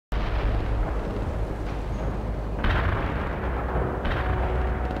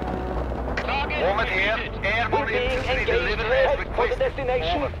for the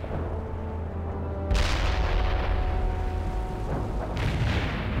destination.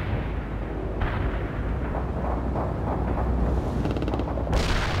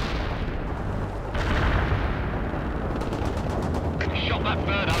 Shot that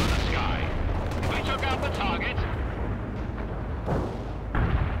bird out of the sky. We took out the target.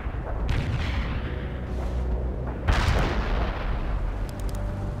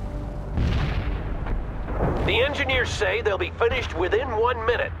 The engineers say they'll be finished within 1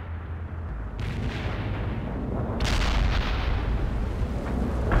 minute.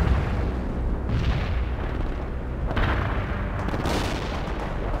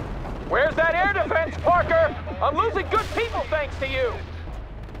 Where's that air defense, Parker? I'm losing good people thanks to you.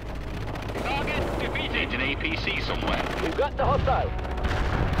 Target defeated. An APC somewhere. We've got the hostile.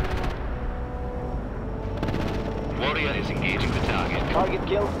 Warrior is engaging the target. Target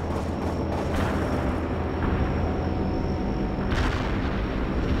killed.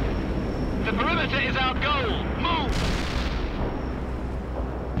 The perimeter is our goal. Move!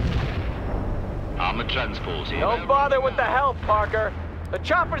 Armored transports here. Don't bother with the health, Parker. The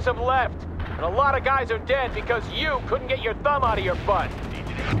choppers have left, and a lot of guys are dead because you couldn't get your thumb out of your butt.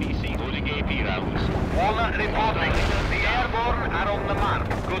 APC holding AP rounds. Walnut reporting. The airborne are on the mark.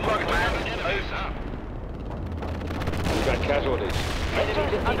 Good luck, man. Out. We've got casualties.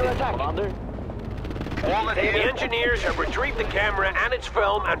 Rangers under attack, Commander. Walnut The here. engineers have retrieved the camera and its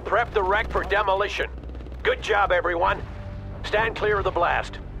film and prepped the wreck for demolition. Good job, everyone. Stand clear of the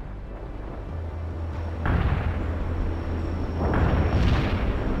blast.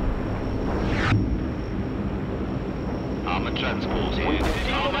 Armored transports here.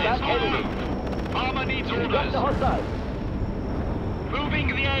 Armor is on the move. Armor needs We've got the orders. hostile. Moving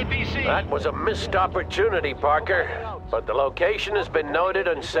the APC. That was a missed opportunity, Parker. But the location has been noted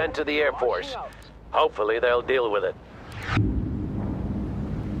and sent to the Air Force. Hopefully they'll deal with it.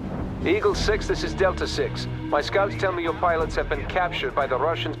 Eagle 6, this is Delta 6. My scouts tell me your pilots have been captured by the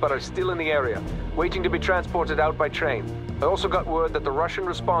Russians but are still in the area, waiting to be transported out by train. I also got word that the Russian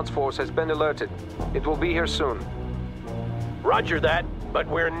response force has been alerted. It will be here soon. Roger that, but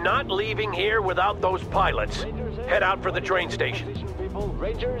we're not leaving here without those pilots. Head out for the train station. Position, people.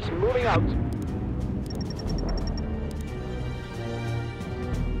 Rangers moving out.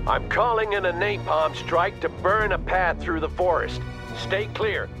 I'm calling in a napalm strike to burn a path through the forest. Stay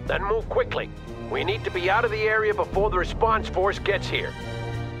clear, then move quickly. We need to be out of the area before the response force gets here.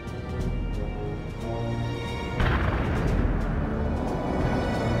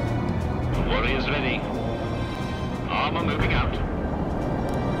 Warriors ready. Armor moving out.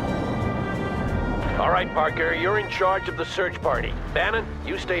 All right, Parker, you're in charge of the search party. Bannon,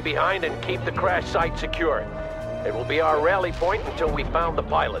 you stay behind and keep the crash site secure. It will be our rally point until we found the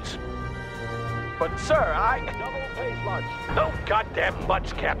pilots. But sir, Double pace march. No goddamn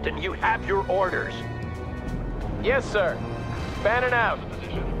buts, Captain. You have your orders. Yes, sir. Bannon out.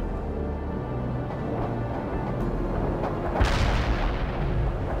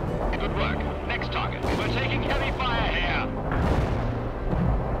 Good work. Next target. We're taking heavy fire here.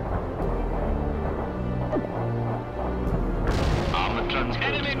 Armored transport.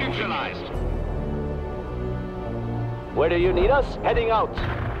 Enemy neutralized. Where do you need us? Heading out.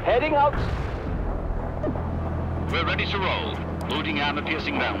 Heading out. We're ready to roll. Loading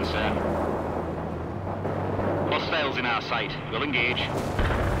armor-piercing rounds, sir. Hostiles in our sight. We'll engage.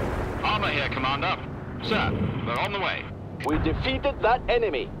 Armor here, Commander. Sir, we're on the way. We defeated that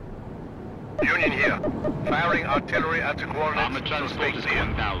enemy. Union here. Firing artillery at the coordinates. Armored transport is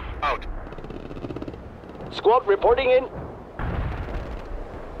going now. Out. Squad reporting in.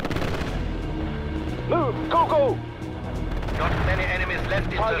 Move. Go, go. Not many enemies left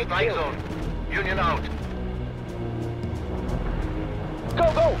in the Target strike killed. zone. Union out.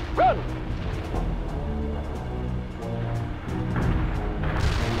 Go, go. Run.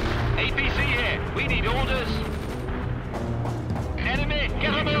 APC here. We need orders. Enemy,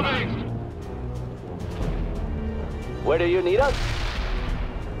 get them moving. Where do you need us?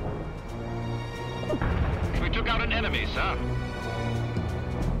 We took out an enemy, sir.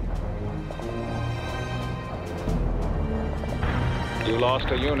 You lost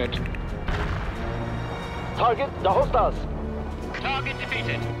a unit. Target the hostiles. Target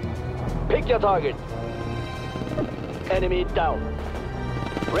defeated. Pick your target. Enemy down.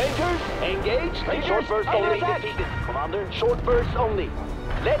 Rangers, engage. Short burst only defeated. Commander, short burst only.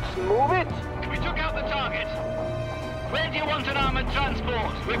 Let's move it. We took out the target. Where do you want an armored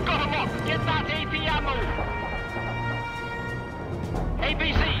transport? We've got a lock. Get that AP ammo.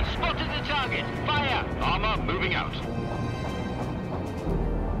 APC, spotted the target. Fire. Armor moving out.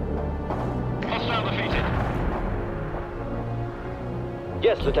 Hostile defeated.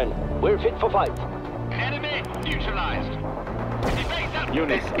 Yes, Lieutenant. We're fit for fight. Enemy neutralized. Evade that.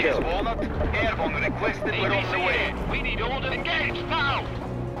 Unit This is killed. Walnut. Airborne requested. We're on the way. here. We need order. Engage now.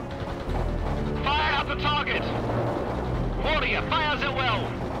 Fire at the target. Warrior fires at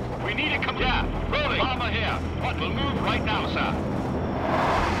will. We need a command. Rolling. Armor here. What will move right now,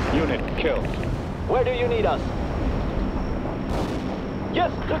 sir? Unit killed. Where do you need us?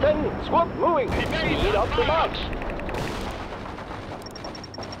 Yes, Lieutenant. Squad moving. Speed up the march.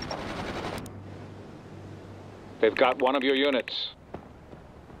 They've got one of your units.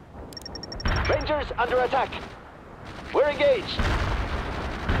 Rangers under attack. We're engaged.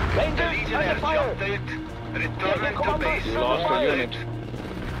 The Rangers Legion under has fire. jumped out. Returning to Commander. base. You lost a unit.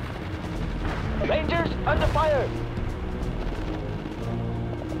 Rangers under fire.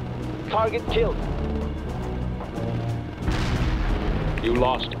 Target killed. You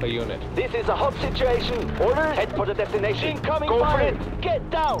lost a unit. This is a hot situation. Orders. Head for the destination. Incoming Go for fire. it. Get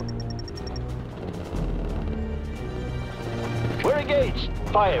down. We're engaged.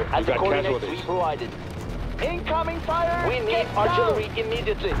 Fire at the got coordinates casualties. we provided. Incoming fire. We need artillery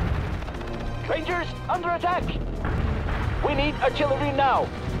immediately. Rangers under attack. We need artillery now.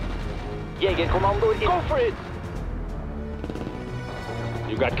 Jägerkommando, go for it.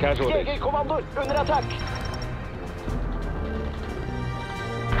 You got casualties. Jägerkommando under attack.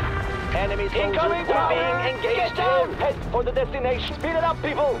 Enemy incoming fire. Being engaged. Get down. Head for the destination. Speed it up,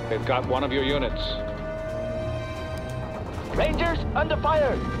 people. They've got one of your units. Rangers under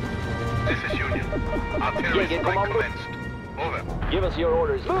fire. This is Union. Artillery Jäger, strike Commando. commenced. Over. Give us your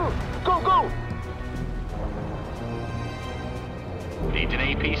orders. Move. Go, go. Need an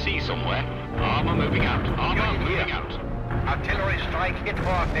APC somewhere. Armor moving out. Armor Unit moving here. out. Artillery strike hit for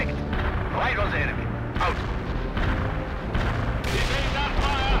effect. Right on the enemy. Out. Evade that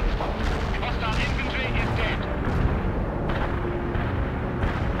fire. Hostile infantry is dead.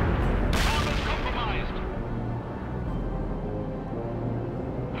 Armor's compromised.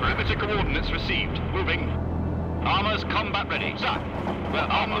 Perimeter coordinates received. Moving. Armor's combat ready. Sir, we're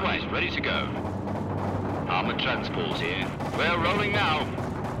on the way. Ready to go. Armored transports here. We're rolling now.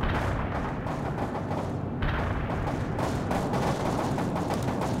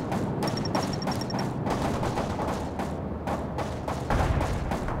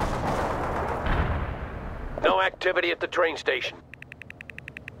 No activity at the train station.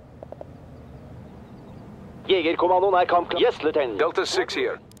 Jägerkommandoen er kampklar. Yes, Lieutenant. Delta 6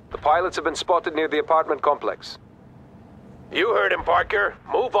 here. The pilots have been spotted near the apartment complex. You heard him, Parker.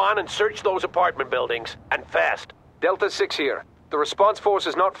 Move on and search those apartment buildings, and fast. Delta 6 here. The response force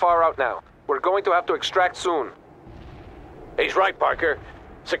is not far out now. We're going to have to extract soon. He's right, Parker.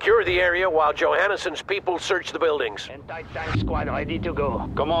 Secure the area while Johannessen's people search the buildings. Anti-tank squad ready to go.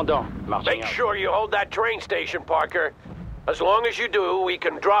 Commandant, marching Make out. sure you hold that train station, Parker. As long as you do, we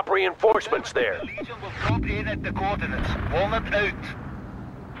can drop reinforcements there. The Legion will drop in at the coordinates. Walnut out.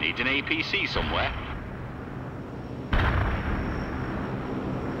 Need an APC somewhere.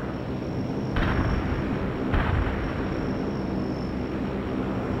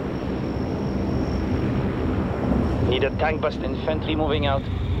 Need a tank bust infantry moving out.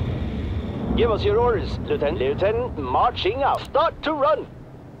 Give us your orders, Lieutenant. Lieutenant, marching out. Start to run.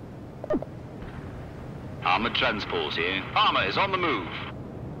 Armored transports here. Armor is on the move.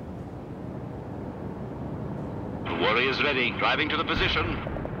 The warriors ready. Driving to the position.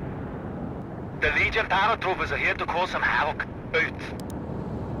 The Legion paratroopers are here to cause some havoc. Out.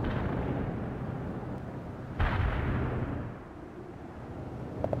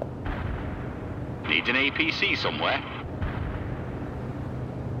 Need an APC somewhere.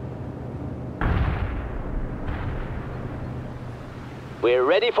 We're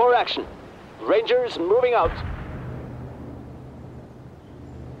ready for action. Rangers moving out.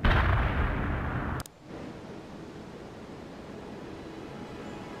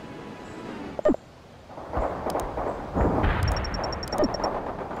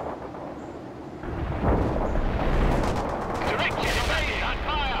 Directed. Evade that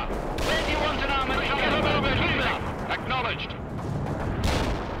fire. Where do you want an armored transport? Acknowledged.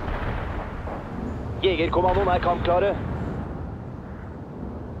 Jägerkommandoen er kampklare.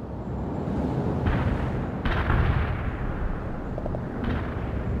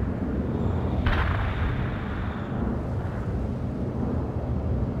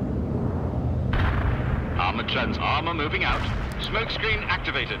 Armor moving out. Smoke screen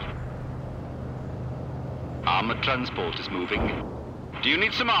activated. Armored transport is moving. Do you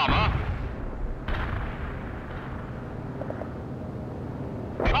need some armor?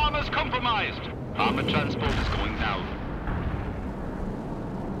 Armor's compromised. Armored transport is going down.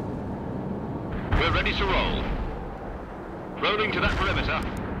 We're ready to roll. Rolling to that perimeter.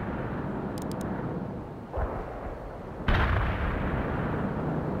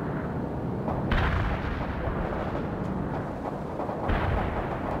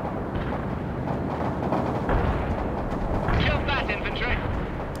 Killed that infantry.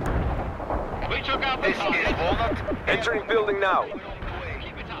 We took out the This is target. Walnut. Entering building now.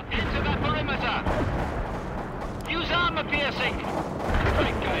 Keep it up. Into that perimeter. Use armor piercing.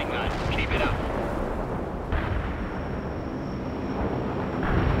 Great going, lads. Keep